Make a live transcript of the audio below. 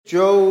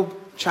Job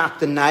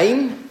chapter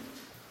 9.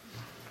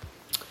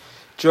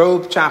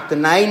 Job chapter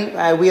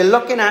 9. We are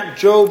looking at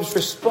Job's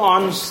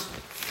response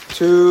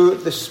to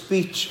the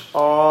speech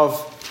of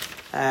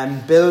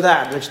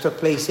Bildad, which took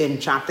place in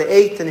chapter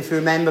 8. And if you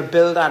remember,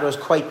 Bildad was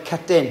quite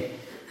cutting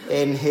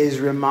in his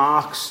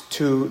remarks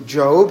to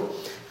Job.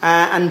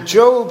 And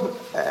Job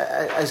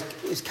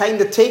is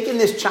kind of taking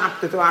this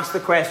chapter to ask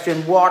the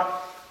question, what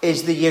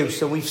is the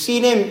use? And we've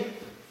seen him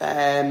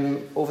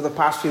over the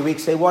past few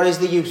weeks say, what is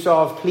the use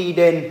of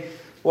pleading?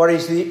 What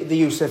is the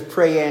use of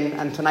praying?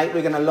 And tonight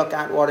we're going to look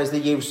at what is the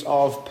use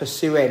of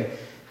pursuing.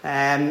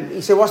 He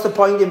said, what's the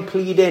point in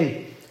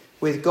pleading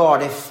with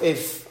God?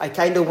 If I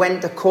kind of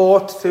went to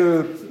court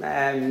to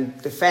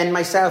defend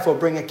myself or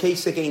bring a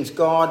case against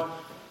God,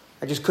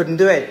 I just couldn't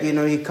do it. You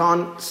know, you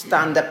can't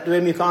stand up to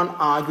him. You can't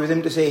argue with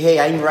him to say,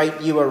 hey, I'm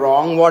right, you are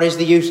wrong. What is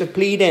the use of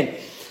pleading?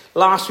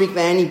 Last week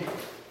then, he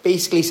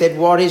basically said,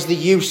 what is the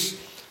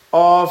use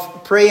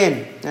of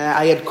praying?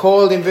 I had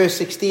called in verse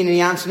 16 and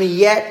he answered me,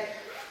 yet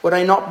would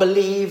I not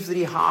believe that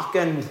he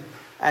hearkened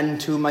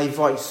unto my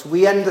voice.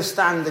 We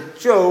understand that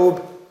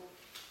Job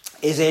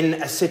is in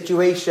a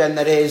situation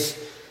that is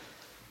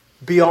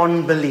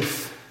beyond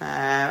belief.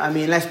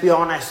 Let's be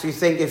honest. You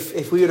think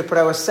if we were to put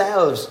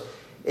ourselves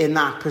in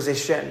that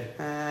position,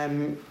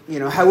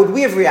 how would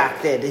we have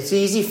reacted? It's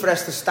easy for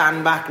us to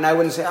stand back now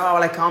and say, oh,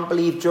 well, I can't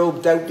believe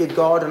Job doubted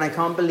God, and I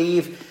can't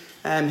believe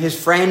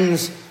his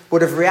friends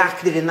would have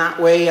reacted in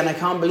that way, and I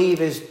can't believe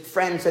his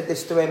friend said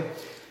this to him.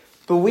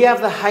 But we have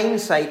the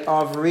hindsight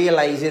of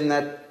realizing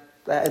that,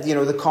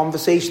 the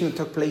conversation that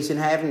took place in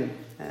heaven.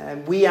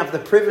 We have the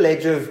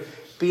privilege of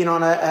being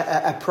on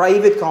a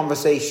private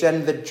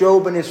conversation that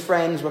Job and his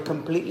friends were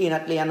completely and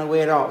utterly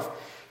unaware of.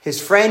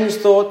 His friends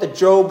thought that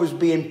Job was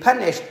being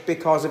punished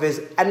because of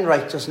his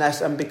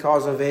unrighteousness and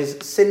because of his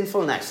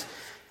sinfulness.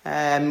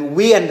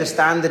 We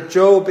understand that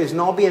Job is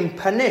not being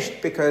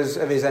punished because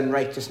of his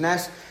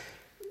unrighteousness,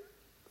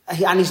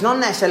 and he's not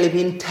necessarily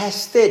being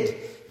tested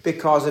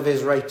because of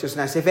his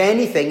righteousness. If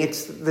anything,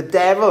 it's the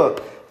devil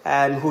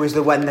who is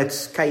the one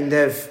that's kind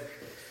of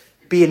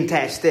being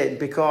tested,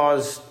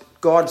 because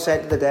God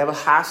said to the devil,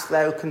 hast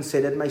thou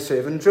considered my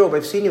servant Job?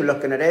 I've seen you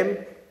looking at him.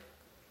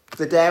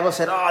 The devil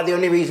said, the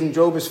only reason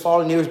Job is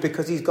fallen you is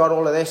because he's got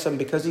all of this and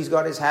because he's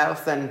got his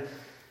health. And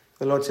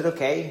the Lord said,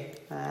 okay,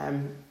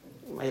 I'll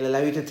allow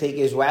you to take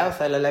his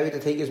wealth. I'll allow you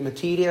to take his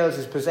materials,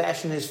 his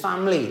possession, his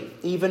family,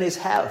 even his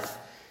health.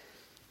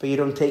 But you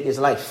don't take his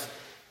life.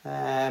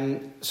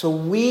 So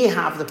we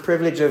have the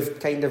privilege of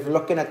kind of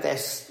looking at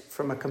this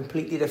from a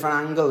completely different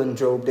angle than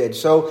Job did.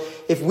 So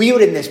if we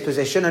were in this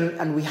position,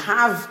 and we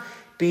have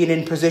been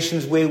in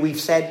positions where we've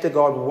said to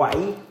God,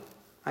 why?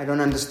 I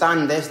don't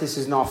understand this. This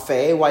is not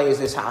fair. Why has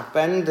this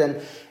happened?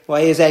 And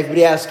why is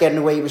everybody else getting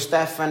away with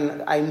stuff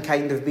and I'm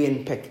kind of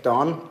being picked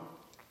on?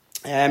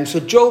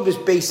 So Job is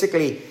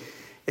basically,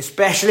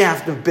 especially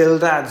after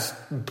Bildad's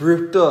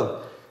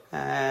brutal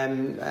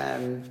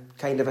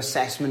kind of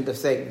assessment of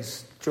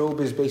things, Job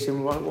is basically,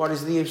 what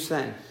is the use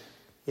then?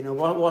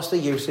 What's the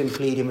use in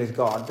pleading with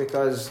God?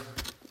 Because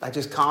I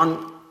just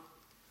can't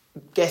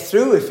get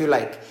through, if you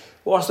like.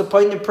 What's the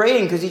point in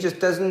praying? Because he just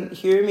doesn't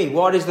hear me.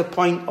 What is the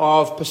point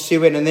of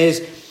pursuing? And there's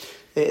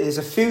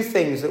a few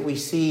things that we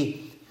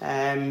see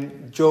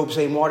Job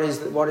saying, what is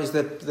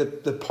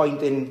the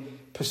point in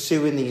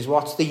pursuing these?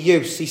 What's the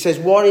use? He says,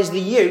 what is the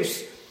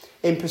use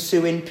in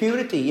pursuing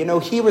purity?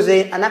 He was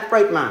an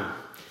upright man.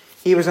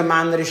 He was a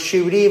man that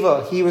eschewed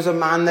evil. He was a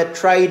man that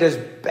tried as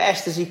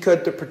best as he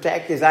could to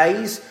protect his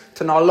eyes,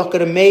 to not look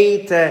at a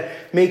maid, to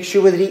make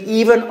sure that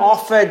he even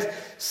offered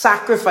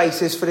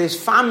sacrifices for his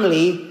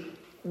family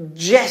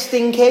just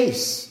in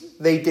case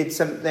they did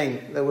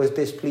something that was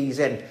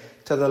displeasing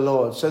to the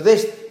Lord. So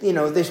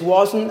this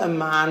wasn't a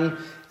man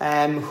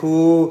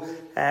who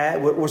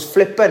was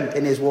flippant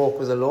in his walk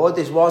with the Lord.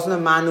 This wasn't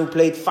a man who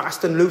played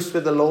fast and loose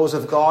with the laws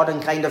of God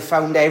and kind of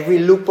found every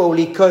loophole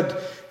he could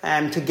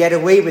to get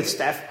away with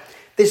stuff.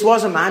 This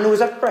was a man who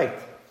was upright.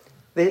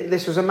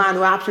 This was a man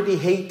who absolutely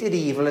hated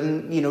evil,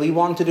 and he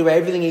wanted to do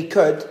everything he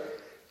could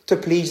to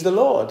please the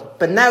Lord.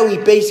 But now he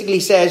basically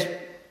says,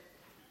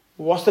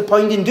 what's the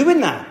point in doing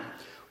that?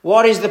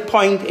 What is the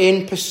point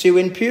in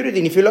pursuing purity?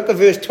 And if you look at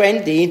verse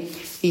 20,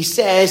 he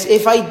says,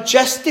 if I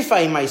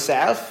justify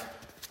myself,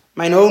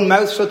 mine own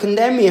mouth shall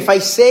condemn me. If I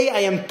say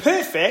I am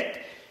perfect,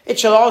 it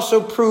shall also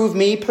prove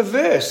me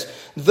perverse.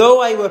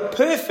 Though I were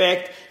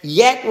perfect,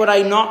 yet would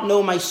I not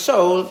know my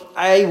soul,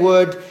 I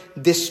would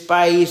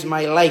despise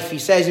my life. He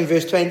says in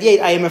verse 28,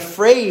 I am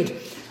afraid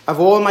of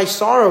all my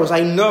sorrows.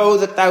 I know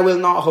that thou wilt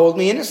not hold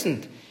me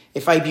innocent.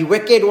 If I be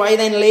wicked, why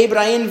then labour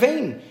I in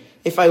vain?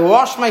 If I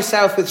wash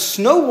myself with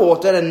snow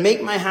water and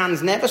make my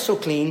hands never so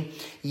clean,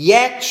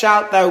 yet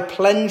shalt thou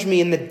plunge me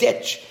in the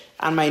ditch,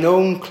 and mine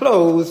own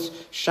clothes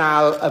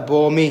shall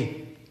abhor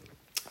me.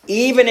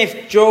 Even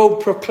if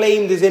Job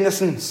proclaimed his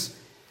innocence,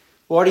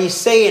 what he's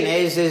saying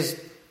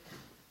is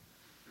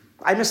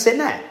I'm a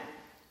sinner.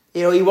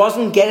 He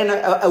wasn't getting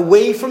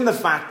away from the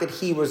fact that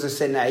he was a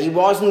sinner. He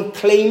wasn't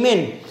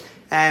claiming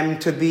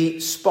to be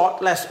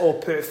spotless or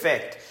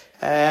perfect.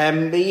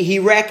 He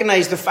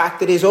recognized the fact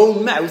that his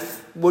own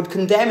mouth would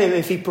condemn him.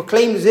 If he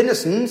proclaimed his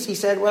innocence, he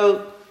said,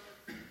 well,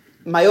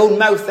 my own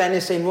mouth then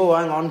is saying, oh,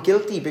 hang on,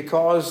 guilty,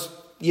 because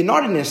you're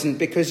not innocent,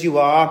 because you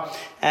are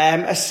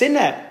a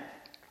sinner.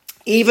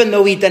 Even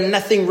though he'd done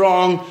nothing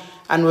wrong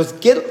and was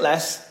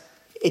guiltless,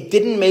 it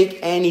didn't make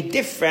any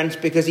difference,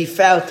 because he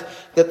felt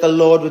that the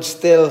Lord would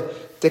still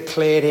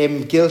declare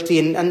him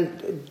guilty.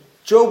 And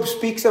Job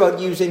speaks about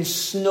using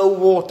snow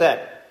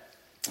water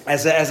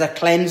as a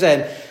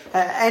cleanser.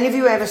 Any of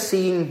you ever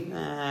seen,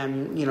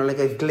 like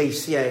a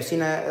glacier? You've seen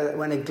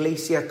when a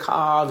glacier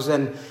calves,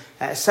 and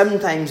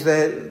sometimes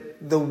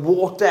the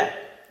water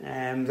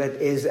that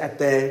is at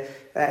the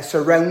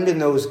surrounding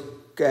those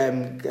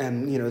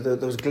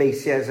those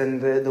glaciers,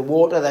 and the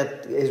water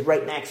that is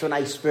right next to an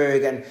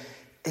iceberg, and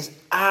is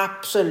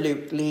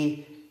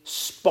absolutely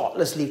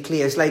spotlessly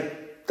clear. It's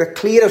like the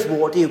clearest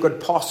water you could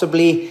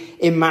possibly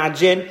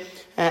imagine,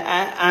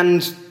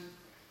 and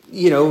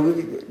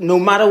no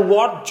matter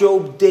what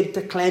Job did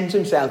to cleanse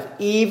himself,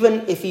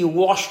 even if he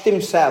washed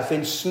himself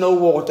in snow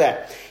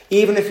water,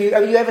 even if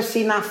have you ever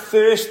seen that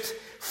first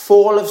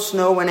fall of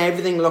snow when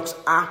everything looks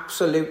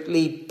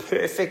absolutely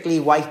perfectly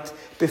white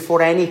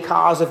before any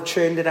cars have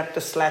churned it up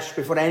to slush,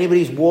 before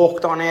anybody's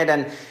walked on it,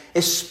 and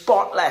it's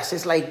spotless.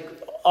 It's like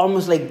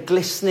almost like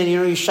glistening,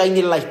 you shine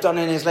your light on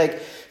it, and it's like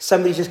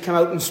somebody's just come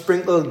out and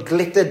sprinkled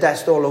glitter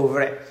dust all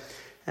over it.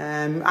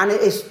 And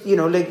it's,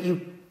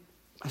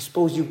 I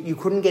suppose you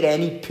couldn't get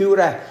any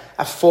purer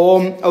a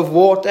form of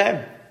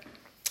water.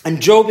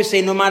 And Job is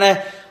saying no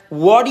matter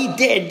what he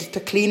did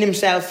to clean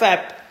himself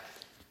up,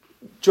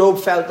 Job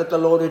felt that the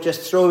Lord would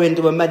just throw him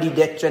into a muddy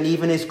ditch, and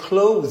even his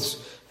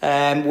clothes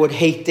would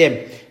hate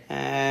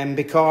him,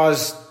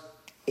 because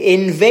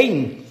in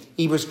vain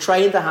he was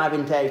trying to have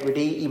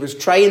integrity, he was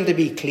trying to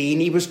be clean,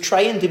 he was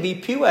trying to be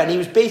pure, and he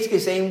was basically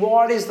saying,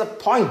 what is the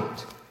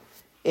point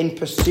in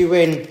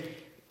pursuing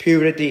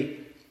purity?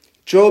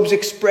 Job's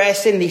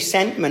expressing the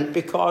sentiment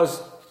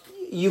because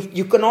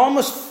you can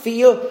almost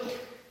feel,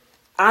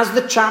 as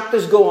the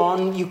chapters go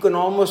on, you can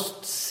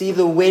almost see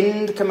the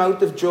wind come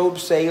out of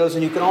Job's sails,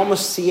 and you can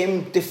almost see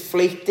him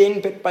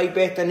deflating bit by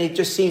bit, and it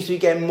just seems to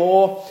get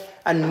more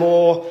and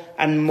more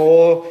and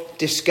more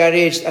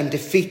discouraged and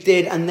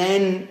defeated. And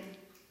then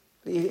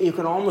you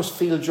can almost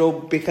feel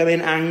Job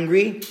becoming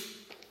angry.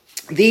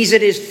 These are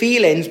his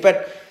feelings,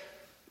 but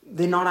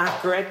they're not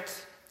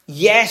accurate.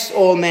 Yes,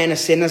 all men are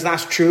sinners,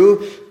 that's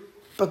true.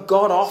 But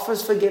God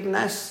offers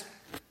forgiveness.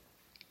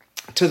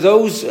 To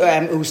those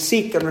who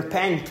seek and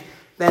repent,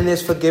 then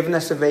there's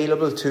forgiveness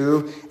available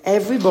to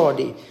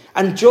everybody.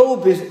 And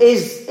Job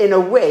is in a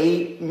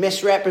way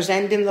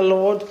misrepresenting the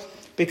Lord,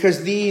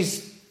 because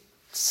these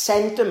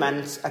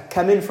sentiments are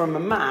coming from a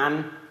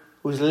man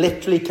who's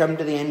literally come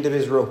to the end of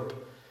his rope.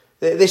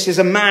 This is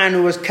a man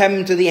who has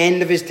come to the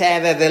end of his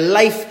tether. The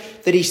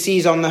life that he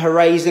sees on the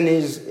horizon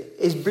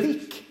is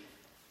bleak.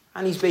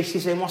 And he's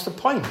basically saying, what's the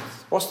point?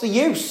 What's the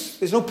use?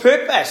 There's no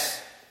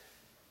purpose.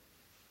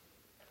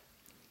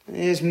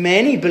 There's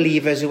many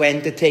believers who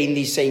entertain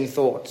these same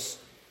thoughts.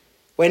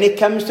 When it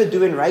comes to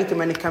doing right, and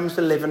when it comes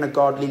to living a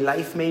godly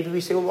life, maybe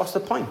we say, well, what's the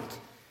point?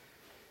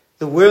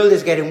 The world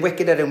is getting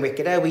wickeder and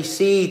wickeder. We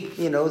see,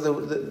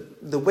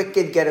 the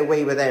wicked get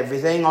away with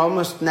everything.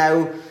 Almost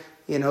now,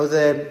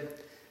 the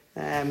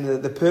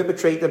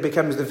perpetrator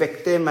becomes the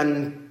victim,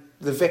 and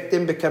the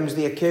victim becomes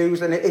the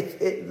accused,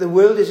 and the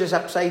world is just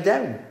upside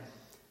down.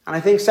 And I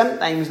think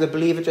sometimes the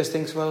believer just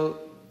thinks, well,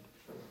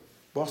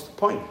 what's the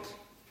point?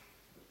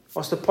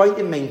 What's the point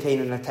in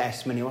maintaining a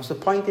testimony? What's the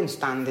point in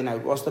standing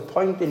out? What's the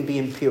point in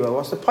being pure?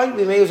 What's the point?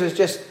 We may as well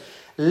just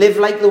live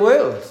like the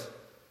world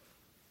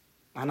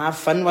and have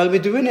fun while we're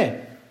doing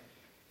it.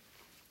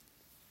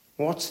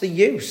 What's the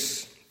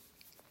use?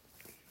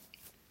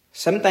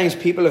 Sometimes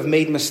people have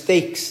made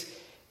mistakes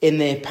in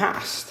their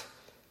past,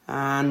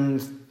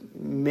 and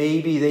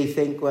maybe they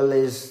think, well,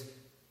 there's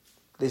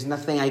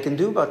nothing I can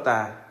do about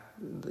that.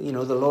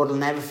 The Lord will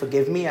never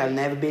forgive me. I'll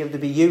never be able to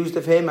be used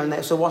of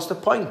him. So what's the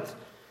point?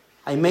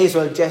 I may as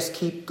well just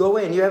keep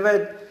going. You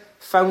ever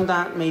found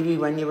that maybe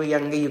when you were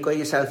younger, you got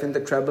yourself into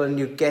trouble, and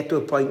you get to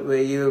a point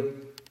where you're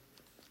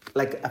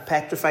like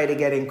petrified of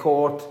getting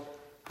caught?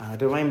 I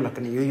don't know why I'm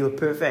looking at you. You were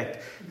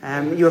perfect.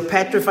 You were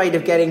petrified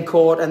of getting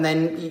caught, and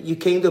then you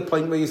came to a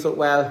point where you thought,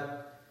 well,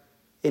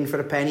 in for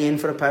a penny, in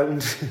for a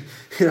pound.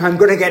 I'm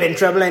going to get in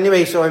trouble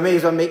anyway, so I may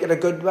as well make it a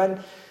good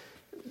one.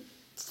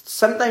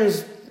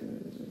 Sometimes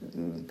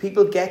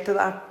people get to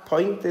that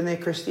point in their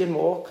Christian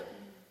walk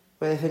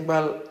where they think,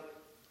 well,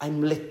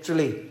 I'm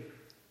literally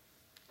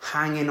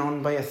hanging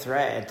on by a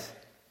thread.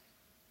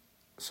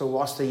 So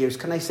what's the use?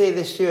 Can I say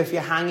this to you? If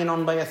you're hanging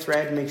on by a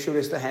thread, make sure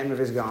it's the hem of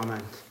his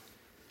garment.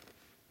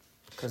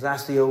 Because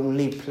that's the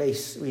only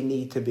place we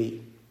need to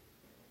be.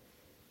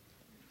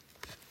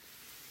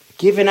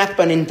 Giving up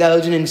and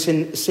indulging in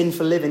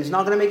sinful living is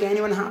not going to make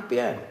anyone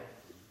happier.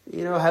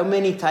 How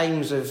many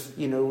times have,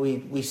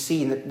 we've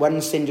seen that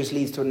one sin just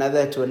leads to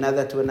another, to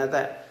another, to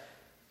another.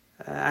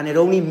 And it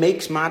only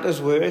makes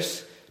matters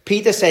worse.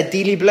 Peter said,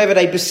 "Dearly beloved,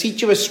 I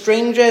beseech you as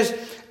strangers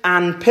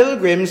and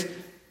pilgrims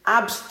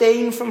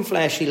abstain from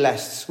fleshly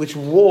lusts, which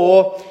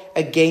war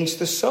against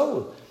the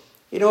soul.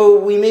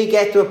 We may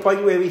get to a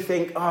point where we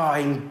think,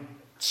 I'm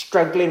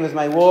struggling with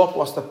my walk.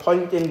 What's the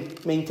point in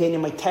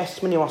maintaining my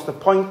testimony? What's the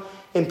point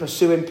in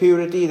pursuing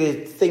purity? The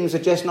things are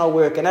just not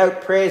working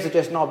out. Prayers are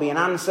just not being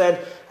answered.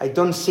 I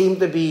don't seem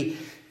to be,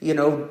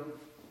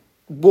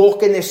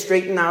 walking this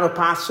straight and narrow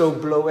path, so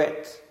blow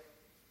it.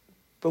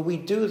 But we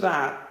do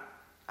that.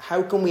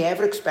 How can we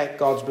ever expect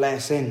God's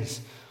blessings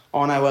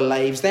on our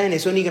lives then?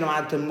 It's only going to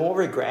add to more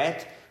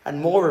regret and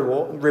more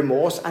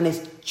remorse, and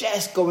it's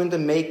just going to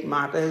make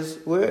matters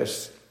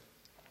worse.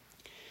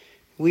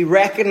 We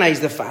recognize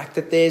the fact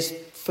that there's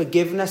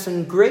forgiveness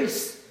and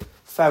grace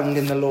found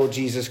in the Lord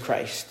Jesus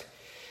Christ.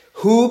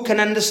 Who can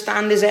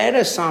understand his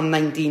errors? Psalm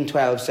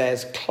 19:12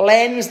 says,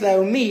 "Cleanse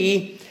thou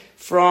me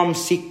from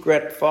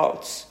secret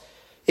faults."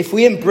 If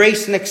we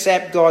embrace and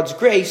accept God's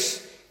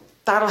grace,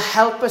 that'll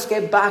help us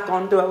get back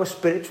onto our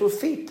spiritual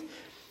feet.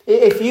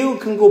 If you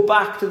can go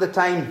back to the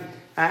time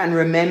and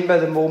remember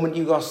the moment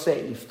you got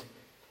saved,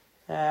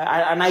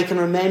 and I can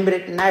remember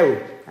it now,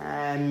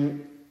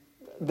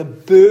 the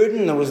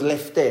burden that was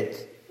lifted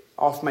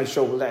off my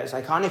shoulders.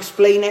 I can't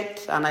explain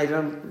it, and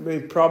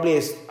it probably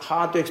is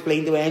hard to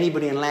explain to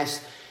anybody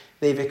unless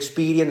they've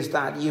experienced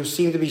that. You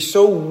seem to be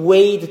so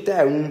weighed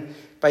down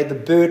by the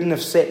burden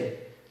of sin.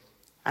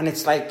 And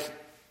it's like,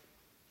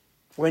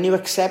 when you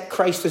accept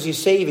Christ as your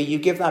Saviour, you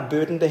give that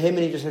burden to him,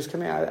 and he just says,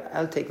 "Come here,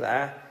 I'll take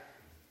that."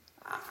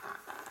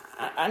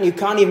 And you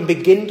can't even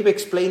begin to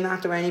explain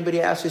that to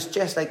anybody else. It's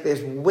just like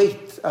this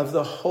weight of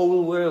the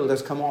whole world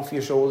has come off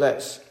your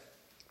shoulders.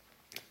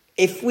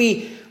 If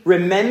we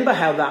remember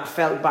how that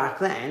felt back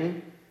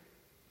then,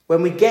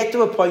 when we get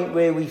to a point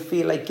where we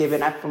feel like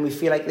giving up and we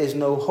feel like there's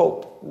no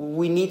hope,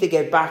 we need to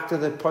get back to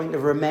the point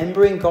of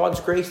remembering God's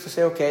grace to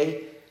say,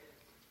 okay,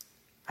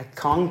 I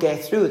can't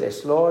get through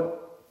this, Lord,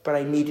 but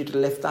I need you to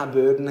lift that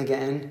burden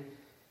again.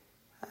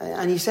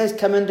 And he says,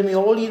 "Come unto me,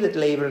 all ye that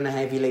labour and are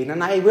heavy laden,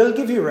 and I will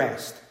give you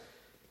rest."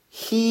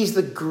 He's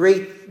the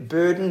great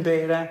burden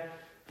bearer.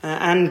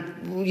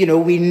 And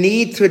we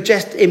need to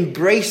just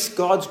embrace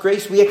God's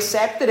grace. We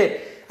accepted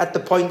it at the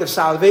point of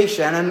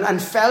salvation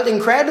and felt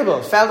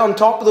incredible, felt on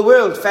top of the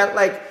world, felt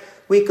like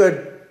we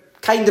could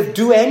kind of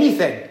do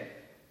anything.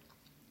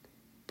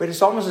 But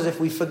it's almost as if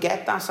we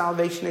forget that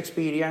salvation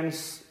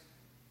experience,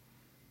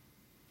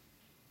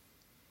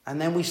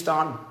 and then we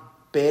start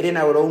bearing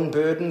our own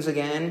burdens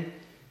again.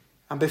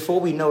 And before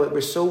we know it,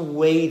 we're so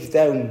weighed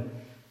down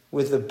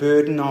with the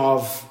burden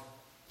of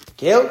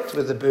guilt,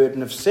 with the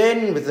burden of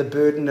sin, with the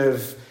burden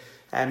of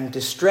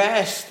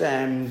distress,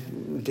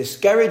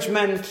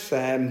 discouragement,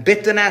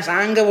 bitterness,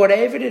 anger,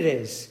 whatever it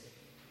is.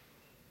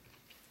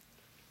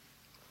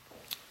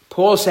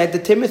 Paul said to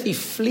Timothy,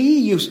 "Flee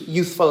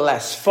youthful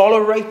lusts, follow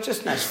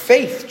righteousness,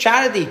 faith,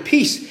 charity,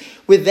 peace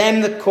with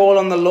them that call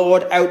on the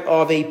Lord out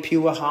of a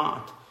pure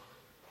heart."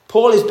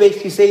 Paul is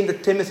basically saying to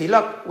Timothy,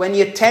 look, when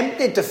you're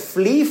tempted to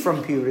flee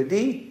from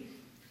purity,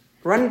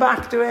 run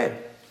back to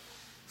it.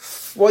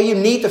 What you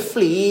need to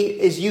flee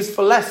is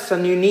youthful lusts,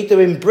 and you need to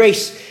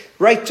embrace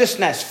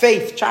righteousness,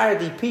 faith,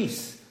 charity,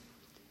 peace.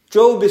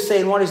 Job is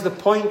saying, what is the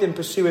point in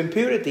pursuing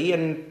purity?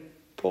 And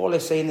Paul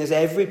is saying there's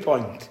every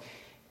point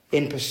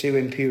in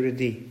pursuing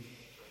purity.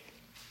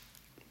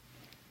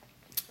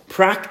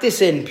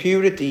 Practicing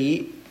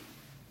purity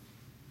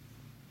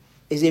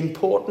is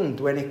important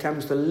when it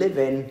comes to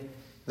living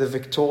the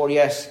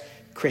victorious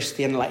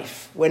Christian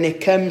life, when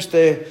it comes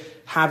to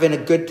having a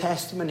good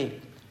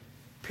testimony.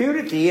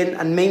 Purity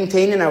and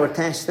maintaining our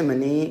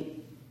testimony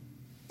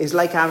is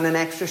like having an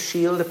extra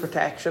shield of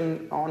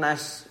protection on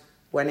us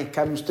when it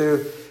comes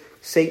to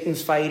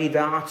Satan's fiery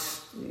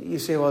darts. You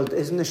say, well,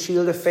 isn't the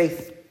shield of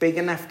faith big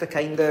enough to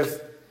kind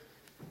of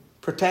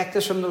protect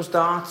us from those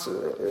darts?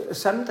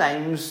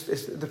 Sometimes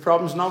the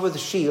problem's not with the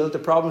shield, the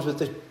problem's with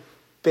the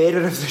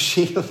bearer of the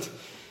shield.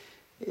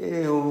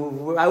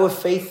 Our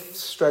faith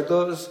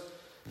struggles,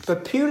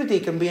 but purity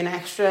can be an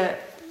extra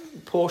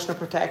portion of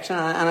protection,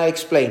 and I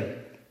explain.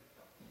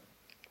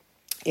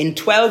 In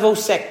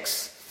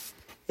 1206,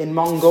 in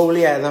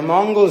Mongolia, the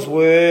Mongols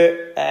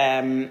were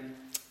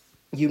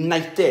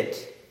united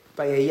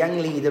by a young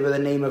leader by the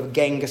name of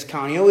Genghis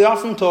Khan. We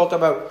often talk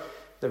about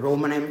the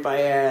Roman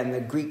Empire and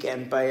the Greek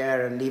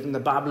Empire and even the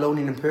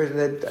Babylonian and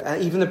Persian,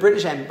 even the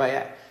British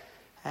Empire.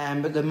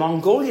 But the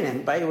Mongolian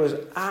Empire was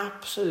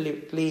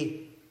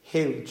absolutely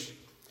huge.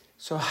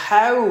 So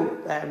how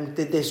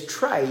did this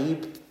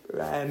tribe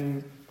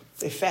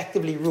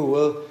effectively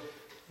rule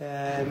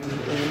in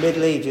the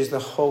Middle Ages the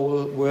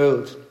whole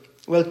world?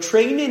 Well,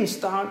 training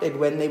started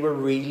when they were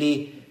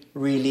really,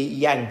 really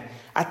young.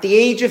 At the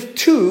age of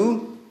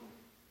 2,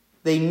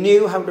 they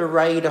knew how to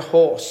ride a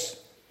horse.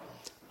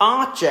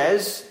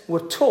 Archers were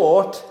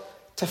taught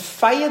to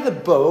fire the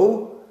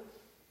bow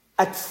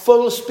at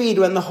full speed.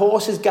 When the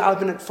horse is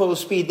galloping at full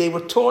speed, they were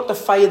taught to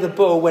fire the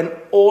bow when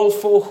all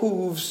 4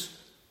 hooves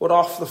were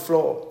off the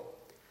floor,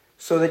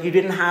 so that you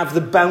didn't have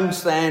the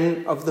bounce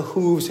then of the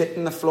hooves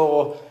hitting the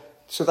floor,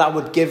 so that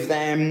would give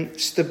them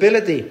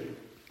stability.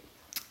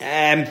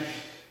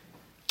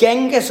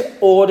 Genghis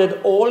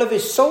ordered all of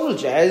his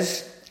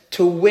soldiers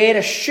to wear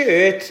a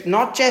shirt,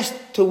 not just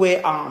to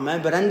wear armour,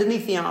 but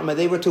underneath the armour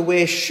they were to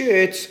wear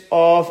shirts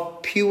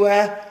of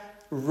pure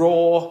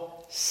raw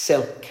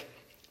silk.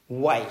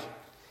 Why?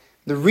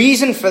 The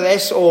reason for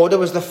this order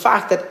was the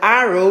fact that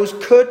arrows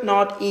could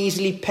not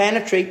easily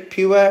penetrate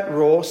pure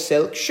raw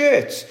silk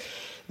shirts.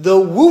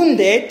 Though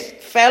wounded,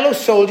 fellow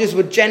soldiers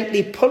would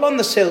gently pull on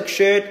the silk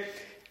shirt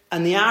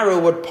and the arrow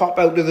would pop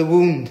out of the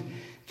wound.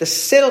 The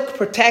silk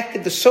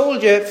protected the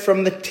soldier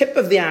from the tip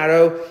of the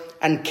arrow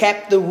and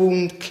kept the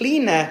wound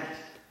cleaner,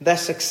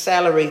 thus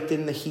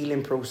accelerating the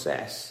healing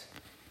process.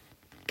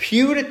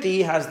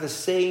 Purity has the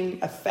same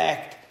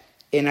effect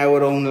in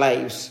our own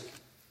lives.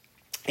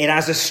 It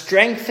has a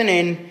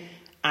strengthening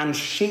and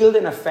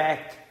shielding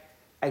effect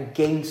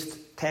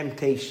against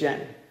temptation.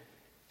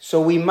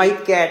 So we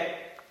might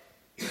get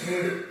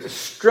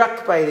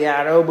struck by the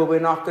arrow, but we're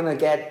not going to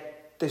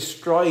get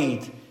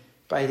destroyed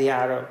by the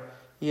arrow.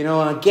 You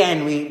know,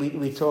 again,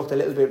 we talked a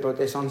little bit about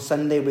this on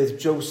Sunday with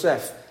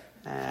Joseph,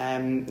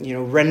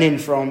 running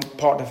from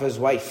Potiphar's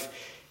wife.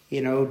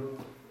 You know,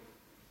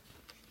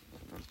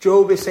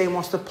 Job is saying,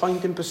 what's the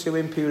point in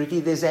pursuing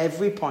purity? There's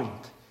every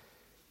point.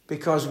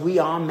 Because we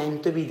are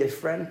meant to be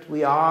different.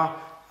 We are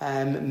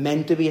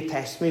meant to be a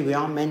testimony. We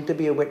are meant to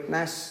be a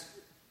witness.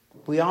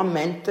 We are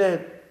meant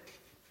to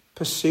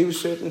pursue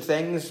certain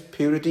things,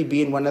 purity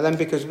being one of them,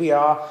 because we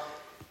are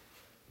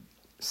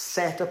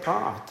set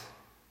apart.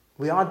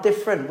 We are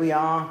different. We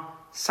are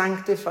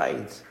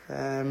sanctified.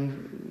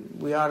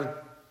 We are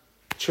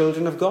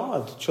children of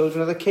God,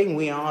 children of the King.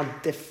 We are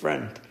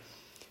different.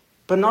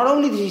 But not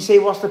only does he say,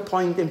 what's the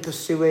point in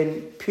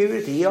pursuing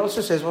purity? He also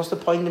says, what's the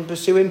point in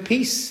pursuing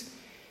peace?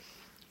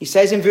 He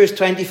says in verse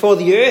 24,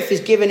 the earth is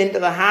given into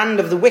the hand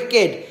of the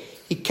wicked.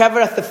 He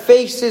covereth the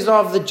faces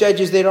of the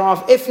judges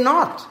thereof. If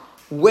not,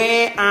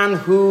 where and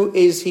who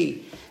is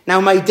he? Now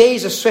my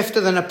days are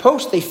swifter than a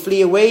post. They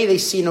flee away. They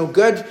see no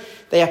good.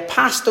 They are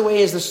passed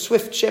away as the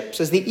swift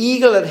ships, as the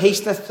eagle that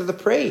hasteneth to the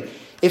prey.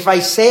 If I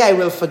say I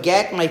will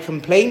forget my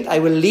complaint, I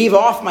will leave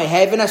off my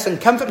heaviness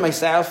and comfort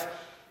myself.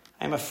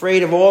 I am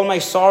afraid of all my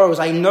sorrows.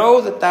 I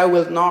know that thou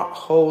wilt not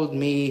hold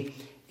me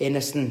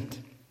innocent.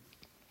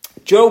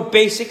 Job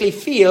basically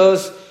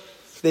feels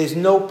there's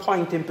no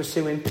point in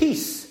pursuing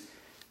peace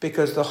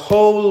because the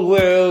whole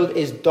world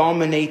is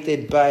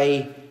dominated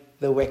by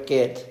the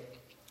wicked.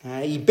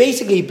 He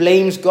basically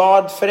blames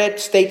God for it,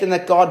 stating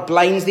that God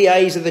blinds the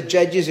eyes of the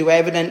judges who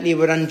evidently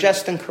were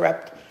unjust and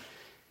corrupt.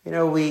 You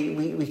know,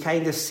 we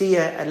kind of see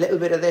a little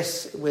bit of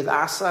this with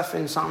Asaph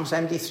in Psalm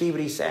 73,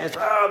 where he says,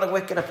 the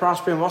wicked are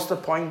prospering, what's the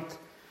point?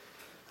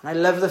 And I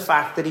love the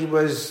fact that he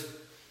was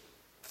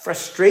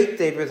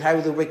frustrated with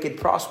how the wicked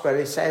prosper.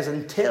 It says,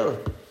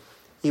 until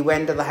he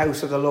went to the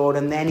house of the Lord,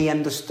 and then he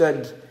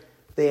understood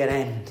their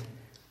end.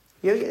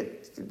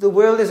 The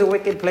world is a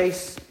wicked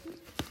place.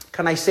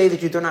 Can I say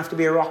that you don't have to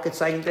be a rocket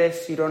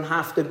scientist? You don't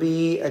have to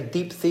be a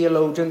deep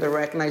theologian to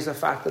recognize the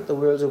fact that the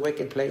world's a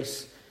wicked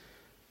place.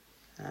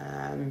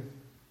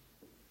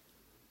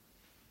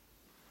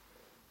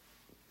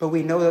 But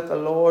we know that the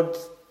Lord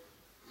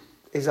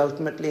is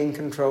ultimately in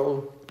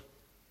control.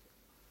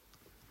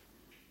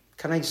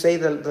 Can I say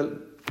that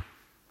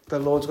the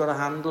Lord's got a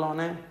handle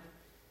on it?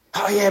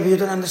 Oh yeah, but you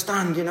don't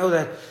understand, you know,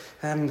 that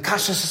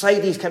cashless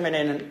society's coming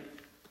in. And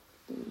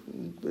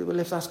well,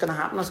 if that's going to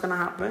happen, that's going to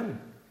happen.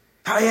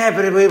 Oh yeah,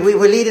 but we're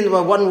leading to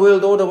a one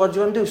world order. What do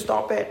you want to do?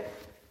 Stop it.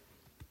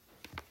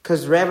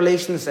 Because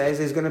Revelation says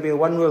there's going to be a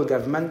one world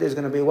government, there's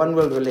going to be a one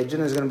world religion,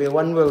 there's going to be a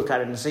one world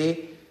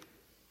currency.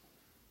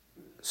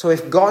 So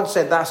if God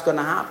said that's going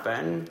to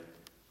happen,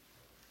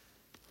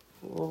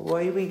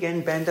 why are we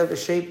getting bent out of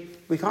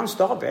shape? We can't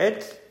stop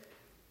it.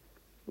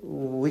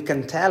 We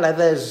can tell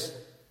others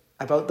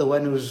about the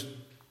one who's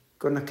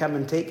going to come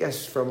and take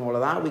us from all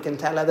of that. We can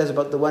tell others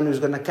about the one who's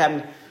going to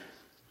come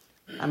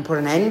and put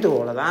an end to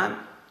all of that.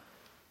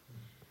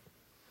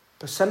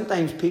 But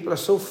sometimes people are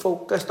so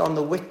focused on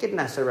the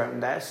wickedness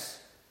around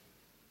us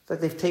that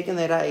they've taken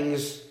their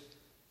eyes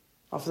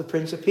off the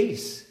Prince of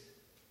Peace.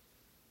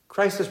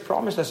 Christ has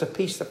promised us a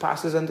peace that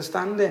passes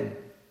understanding.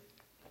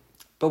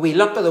 But we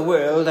look at the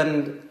world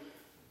and,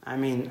 I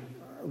mean,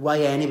 why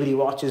anybody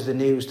watches the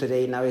news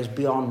today now is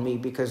beyond me,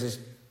 because it's,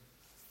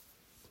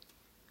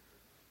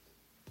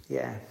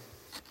 yeah.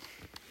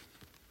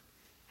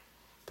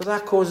 But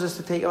that causes us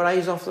to take our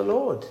eyes off the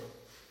Lord.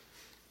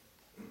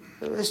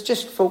 Let's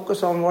just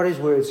focus on what his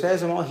word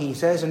says and what he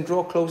says and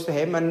draw close to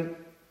him. And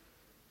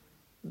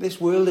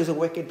this world is a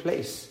wicked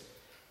place.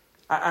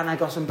 And I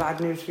got some bad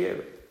news for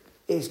you.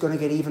 It's going to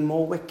get even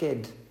more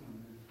wicked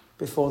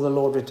before the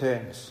Lord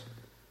returns.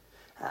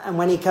 And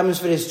when he comes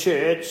for his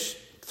church,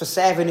 for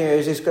 7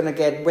 years, it's going to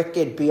get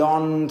wicked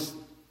beyond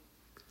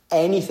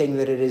anything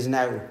that it is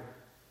now.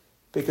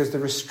 Because the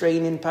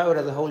restraining power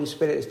of the Holy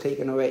Spirit is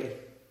taken away.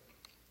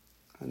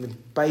 And the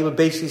Bible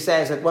basically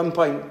says at one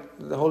point,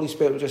 the Holy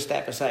Spirit will just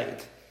step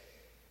aside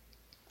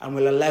and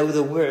will allow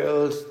the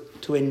world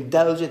to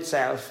indulge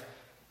itself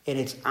in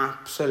its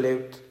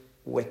absolute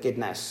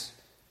wickedness.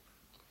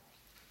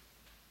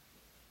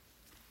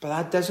 But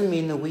that doesn't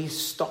mean that we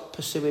stop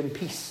pursuing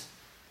peace.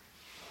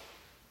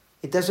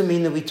 It doesn't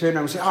mean that we turn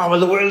around and say, oh, well,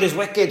 the world is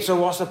wicked, so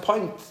what's the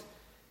point?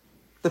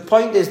 The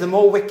point is, the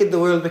more wicked the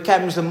world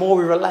becomes, the more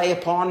we rely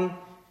upon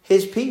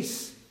his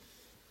peace.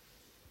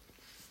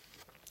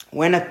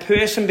 When a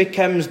person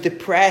becomes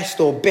depressed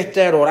or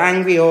bitter or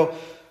angry, or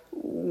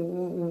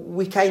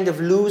we kind of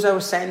lose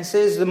our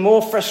senses, the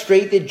more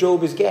frustrated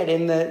Job is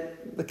getting, the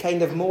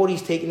kind of more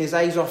he's taking his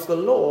eyes off the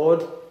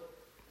Lord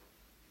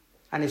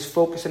and is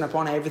focusing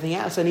upon everything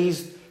else. And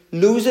he's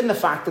losing the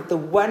fact that the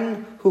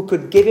one who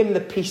could give him the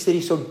peace that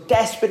he so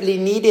desperately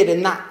needed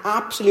in that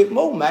absolute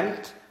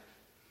moment,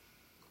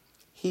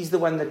 he's the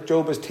one that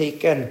Job has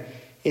taken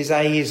his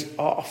eyes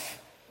off.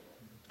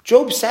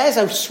 Job says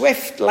how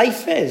swift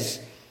life is.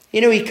 You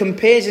know, he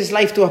compares his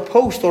life to a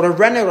post or a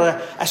runner or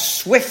a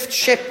swift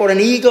ship or an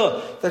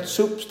eagle that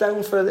swoops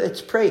down for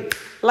its prey.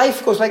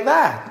 Life goes like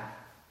that.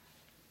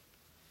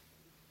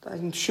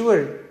 I'm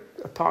sure,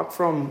 apart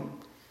from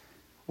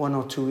one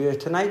or two here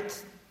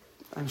tonight,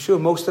 I'm sure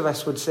most of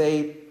us would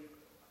say,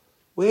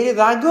 where did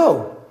that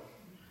go?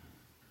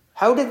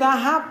 How did that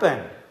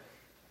happen?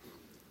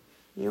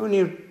 You know, when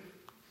you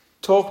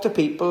talk to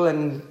people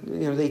and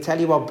they tell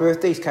you what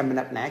birthday's coming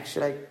up next,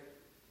 you're like,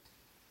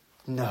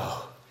 no,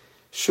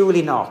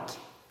 surely not.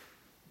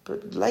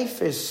 But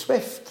life is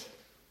swift.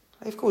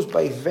 Life goes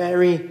by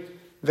very,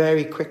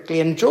 very quickly.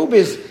 And Job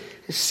is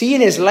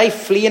seeing his life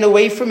fleeing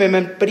away from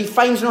him, but he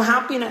finds no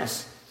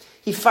happiness.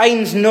 He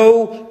finds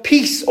no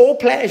peace or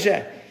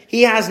pleasure.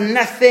 He has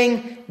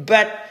nothing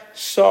but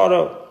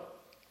sorrow.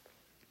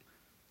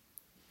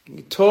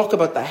 You talk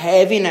about the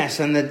heaviness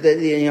and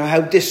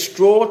how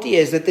distraught he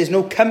is, that there's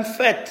no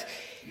comfort.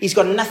 He's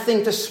got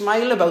nothing to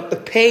smile about. The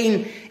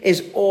pain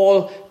is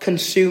all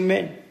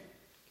consuming.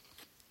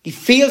 He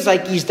feels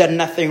like he's done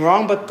nothing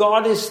wrong, but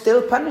God is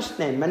still punishing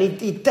him, and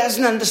he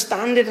doesn't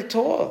understand it at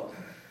all.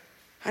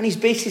 And he's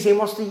basically saying,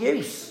 what's the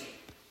use?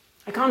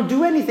 I can't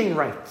do anything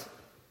right.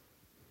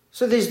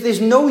 So there's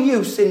no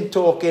use in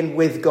talking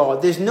with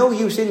God. There's no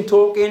use in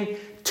talking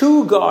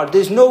to God.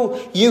 There's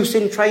no use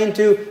in trying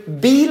to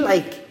be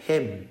like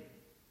him.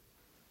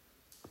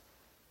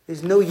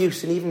 There's no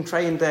use in even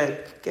trying to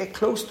get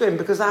close to him,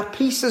 because that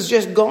peace has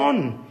just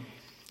gone.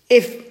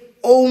 If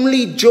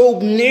only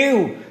Job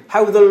knew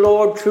how the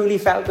Lord truly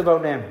felt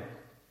about him.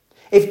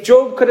 If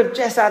Job could have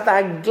just had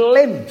that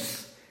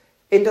glimpse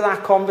into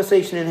that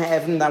conversation in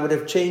heaven, that would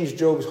have changed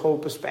Job's whole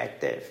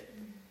perspective.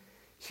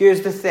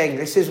 Here's the thing.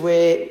 This is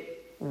where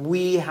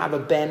we have a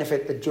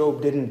benefit that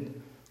Job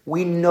didn't.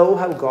 We know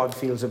how God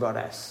feels about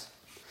us.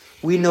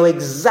 We know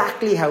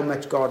exactly how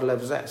much God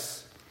loves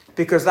us,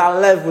 because that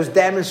love was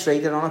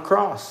demonstrated on a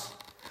cross.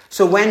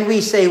 So when we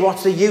say,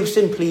 what's the use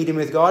in pleading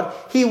with God?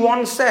 He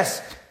wants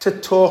us to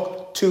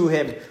talk to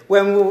him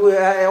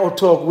or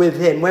talk with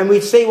him. When we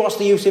say, what's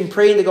the use in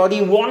praying to God?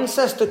 He wants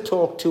us to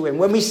talk to him.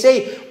 When we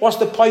say, what's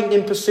the point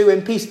in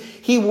pursuing peace?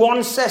 He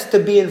wants us to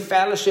be in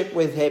fellowship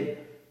with him.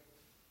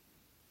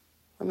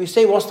 When we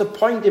say, what's the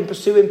point in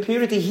pursuing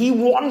purity? He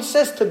wants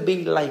us to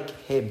be like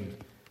him.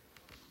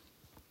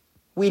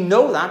 We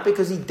know that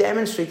because he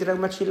demonstrated how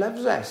much he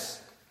loves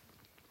us.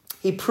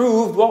 He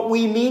proved what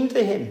we mean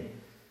to him.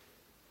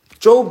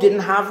 Job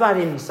didn't have that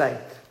insight.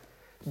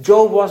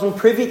 Job wasn't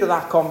privy to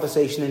that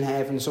conversation in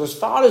heaven. So as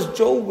far as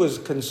Job was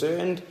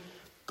concerned,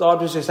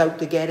 God was just out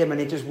to get him,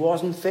 and it just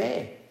wasn't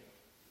fair.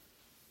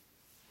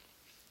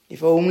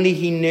 If only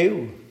he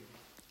knew.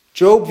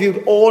 Job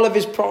viewed all of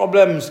his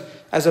problems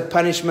as a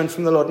punishment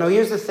from the Lord. Now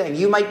here's the thing.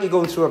 You might be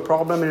going through a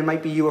problem and it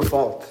might be your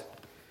fault.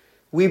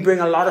 We bring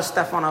a lot of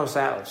stuff on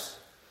ourselves.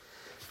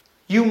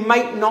 You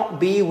might not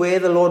be where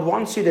the Lord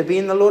wants you to be,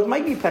 and the Lord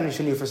might be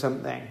punishing you for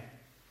something.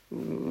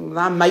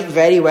 That might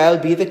very well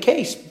be the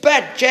case.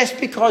 But just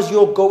because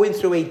you're going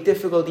through a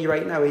difficulty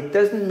right now, it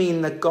doesn't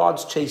mean that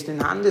God's chastening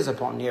hand is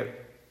upon you.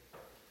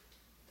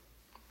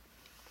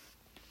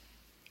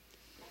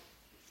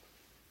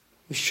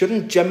 We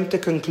shouldn't jump to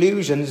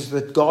conclusions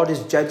that God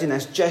is judging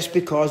us just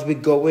because we're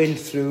going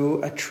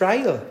through a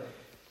trial.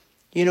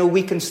 You know,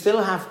 we can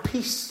still have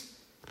peace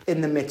in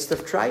the midst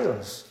of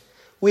trials.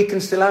 We can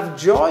still have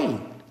joy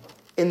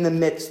in the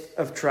midst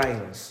of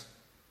trials.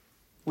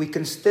 We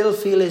can still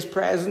feel his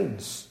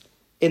presence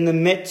in the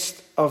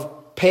midst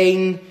of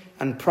pain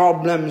and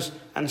problems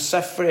and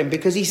suffering,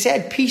 because he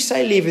said, peace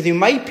I leave with you,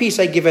 my peace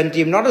I give unto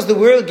you, not as the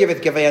world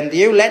giveth give I unto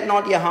you. Let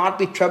not your heart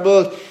be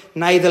troubled,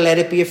 neither let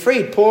it be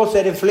afraid. Paul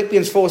said in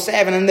Philippians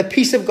 4:7, and the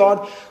peace of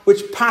God,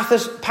 which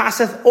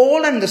passeth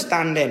all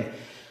understanding,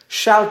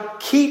 shall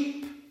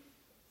keep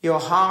your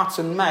hearts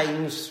and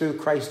minds through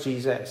Christ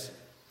Jesus.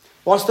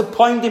 What's the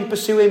point in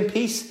pursuing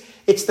peace?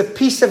 It's the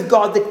peace of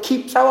God that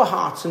keeps our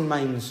hearts and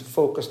minds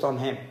focused on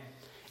him.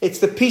 It's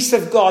the peace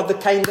of God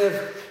that kind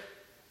of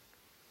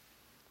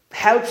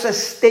helps us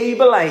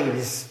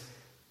stabilize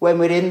when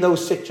we're in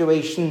those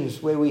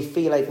situations where we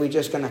feel like we're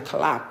just going to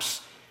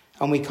collapse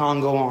and we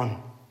can't go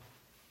on.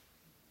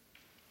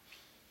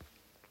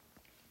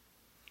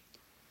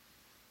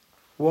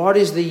 What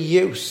is the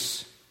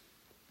use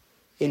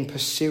in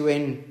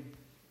pursuing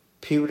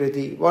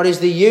purity? What is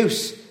the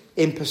use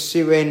in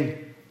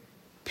pursuing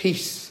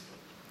peace.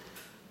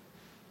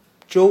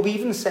 Job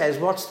even says,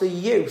 what's the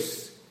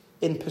use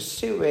in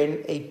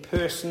pursuing a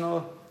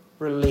personal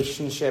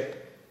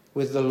relationship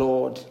with the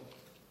Lord?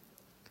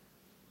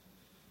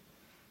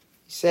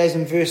 He says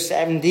in verse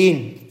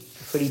 17,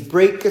 for he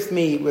breaketh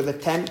me with a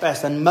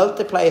tempest, and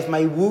multiplieth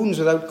my wounds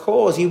without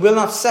cause. He will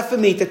not suffer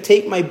me to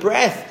take my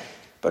breath,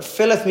 but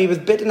filleth me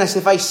with bitterness.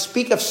 If I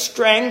speak of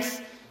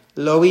strength,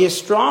 lo, he is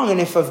strong. And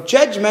if of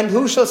judgment,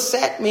 who shall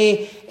set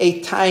me a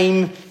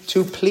time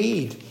to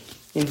plead?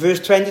 In verse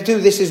 22,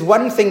 this is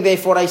one thing,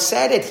 therefore I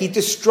said it. He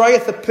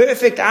destroyeth the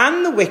perfect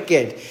and the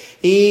wicked.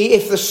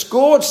 If the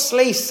scourge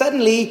slay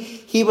suddenly,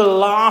 he will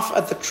laugh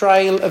at the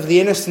trial of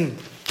the innocent.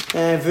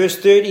 Verse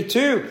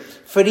 32,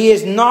 for he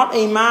is not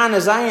a man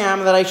as I am,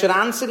 that I should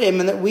answer him,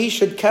 and that we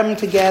should come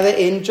together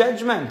in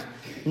judgment.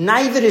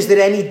 Neither is there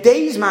any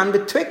daysman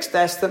betwixt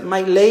us, that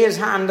might lay his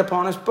hand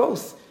upon us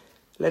both.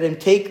 Let him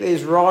take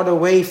his rod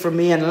away from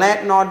me, and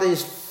let not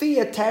his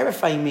fear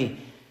terrify me.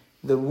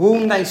 The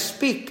wound I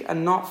speak,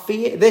 and not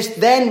fear. This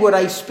then would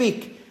I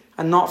speak,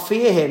 and not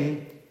fear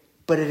him.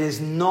 But it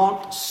is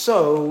not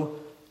so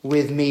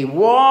with me.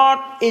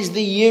 What is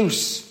the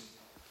use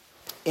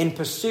in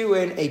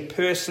pursuing a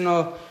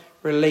personal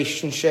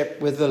relationship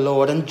with the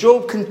Lord? And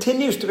Job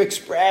continues to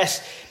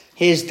express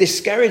his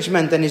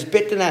discouragement and his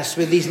bitterness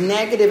with these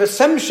negative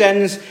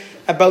assumptions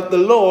about the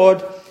Lord,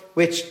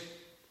 which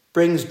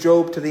brings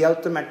Job to the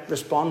ultimate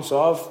response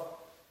of,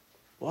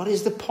 what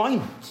is the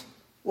point?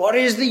 What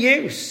is the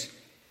use?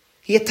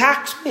 He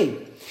attacks me.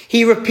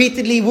 He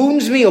repeatedly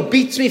wounds me or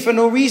beats me for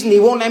no reason. He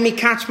won't let me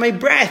catch my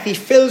breath. He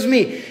fills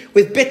me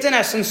with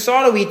bitterness and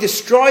sorrow. He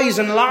destroys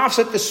and laughs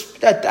at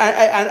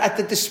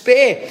the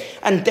despair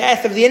and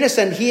death of the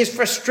innocent. He is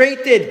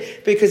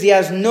frustrated because he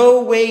has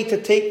no way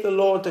to take the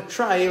Lord to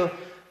trial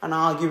and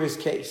argue his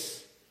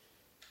case.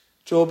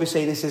 Job is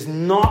saying this is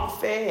not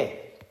fair.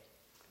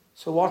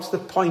 So what's the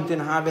point in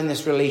having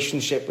this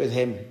relationship with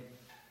him?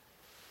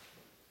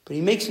 But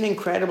he makes an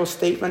incredible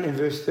statement in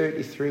verse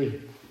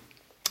 33.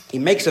 He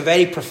makes a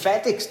very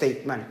prophetic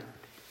statement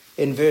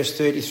in verse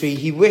 33.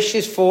 He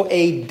wishes for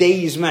a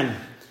daysman,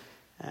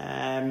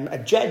 a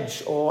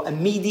judge or a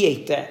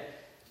mediator.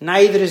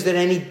 Neither is there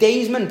any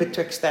daysman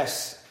betwixt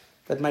us,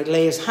 that might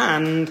lay his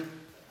hand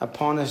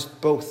upon us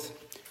both.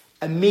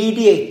 A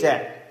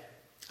mediator,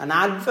 an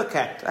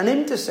advocate, an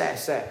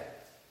intercessor,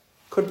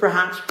 could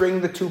perhaps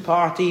bring the two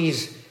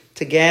parties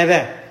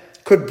together,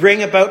 could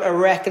bring about a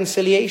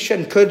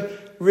reconciliation, could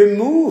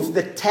remove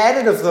the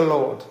terror of the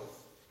Lord.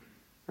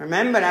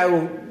 Remember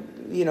how,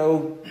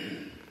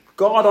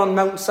 God on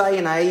Mount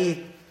Sinai,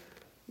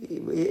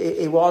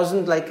 it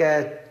wasn't like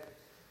a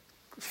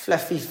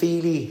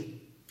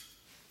fluffy-feely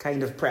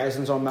kind of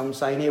presence on Mount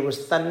Sinai. It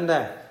was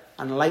thunder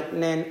and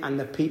lightning, and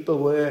the people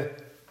were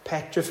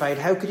petrified.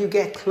 How could you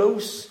get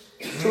close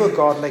to a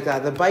God like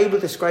that? The Bible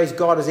describes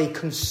God as a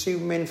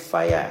consuming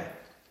fire.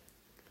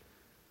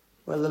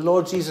 Well, the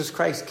Lord Jesus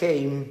Christ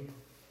came,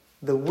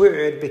 the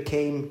Word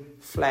became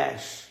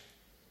flesh.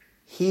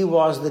 He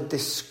was the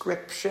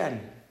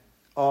description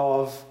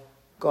of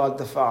God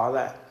the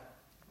Father.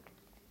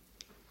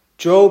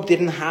 Job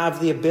didn't have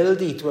the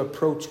ability to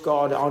approach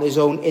God on his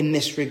own in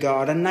this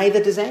regard, and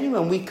neither does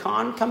anyone. We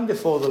can't come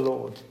before the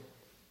Lord.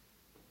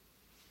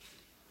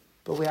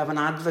 But we have an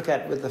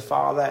advocate with the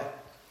Father,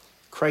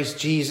 Christ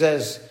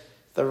Jesus,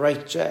 the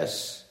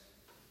righteous.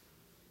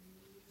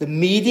 The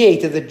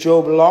mediator that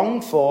Job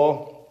longed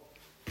for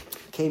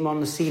came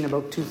on the scene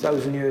about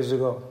 2,000 years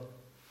ago.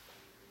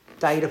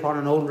 Died upon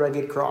an old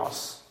rugged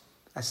cross,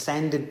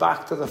 ascended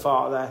back to the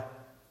Father,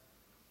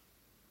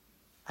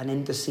 and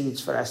intercedes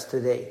for us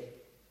today.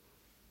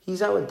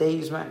 He's our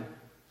daysman,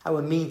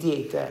 our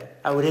mediator,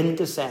 our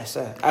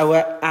intercessor,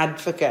 our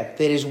advocate.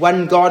 There is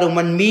one God and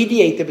one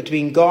mediator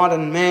between God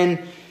and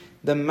men,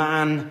 the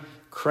man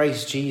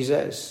Christ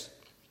Jesus.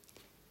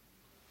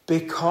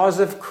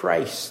 Because of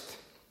Christ,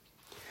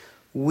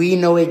 we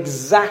know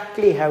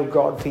exactly how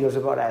God feels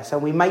about us.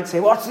 And we might say,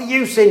 what's the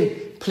use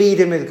in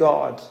pleading with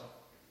God?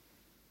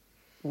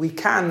 We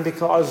can,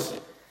 because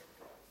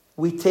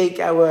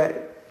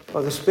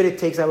the Spirit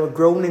takes our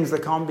groanings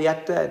that can't be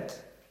uttered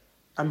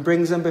and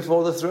brings them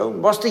before the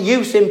throne. What's the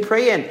use in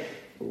praying?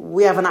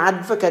 We have an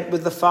advocate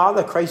with the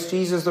Father, Christ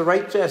Jesus the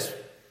righteous.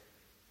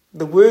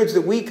 The words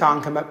that we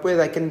can't come up with,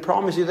 I can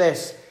promise you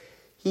this,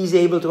 he's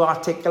able to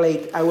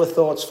articulate our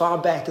thoughts far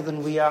better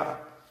than we are.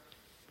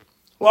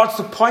 What's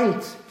the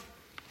point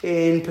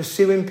in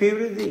pursuing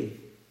purity?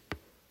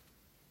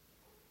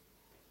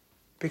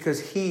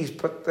 Because he's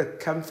put the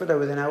Comforter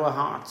within our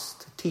hearts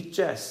to teach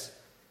us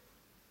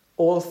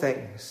all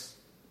things.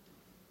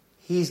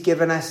 He's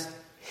given us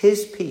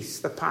his peace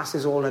that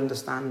passes all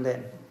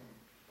understanding.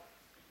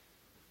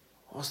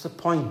 What's the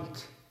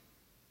point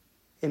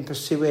in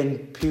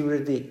pursuing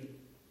purity?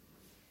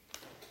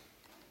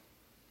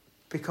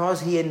 Because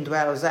he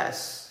indwells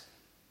us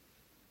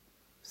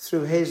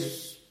through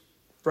his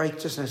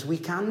righteousness, we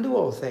can do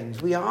all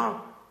things. We are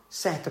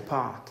set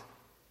apart.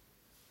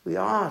 We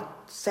are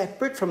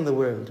separate from the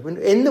world. We're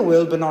in the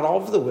world, but not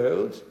of the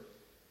world.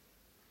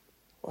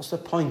 What's the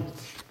point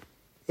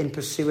in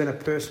pursuing a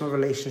personal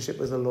relationship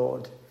with the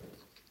Lord.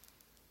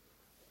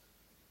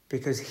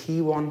 Because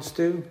he wants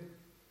to.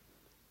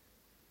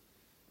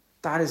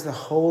 That is the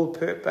whole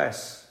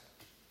purpose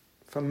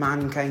for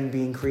mankind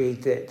being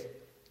created.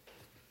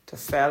 To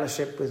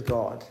fellowship with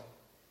God.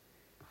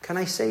 Can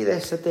I say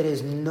this, that there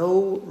is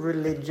no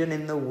religion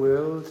in the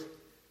world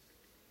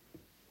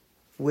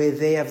where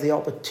they have the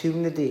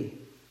opportunity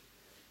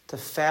to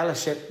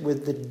fellowship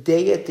with the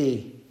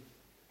deity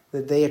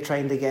that they are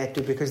trying to get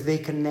to, because they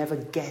can never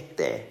get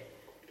there.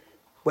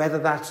 Whether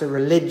that's a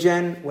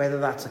religion, whether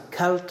that's a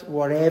cult,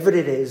 whatever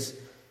it is,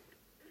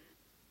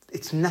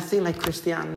 it's nothing like Christianity.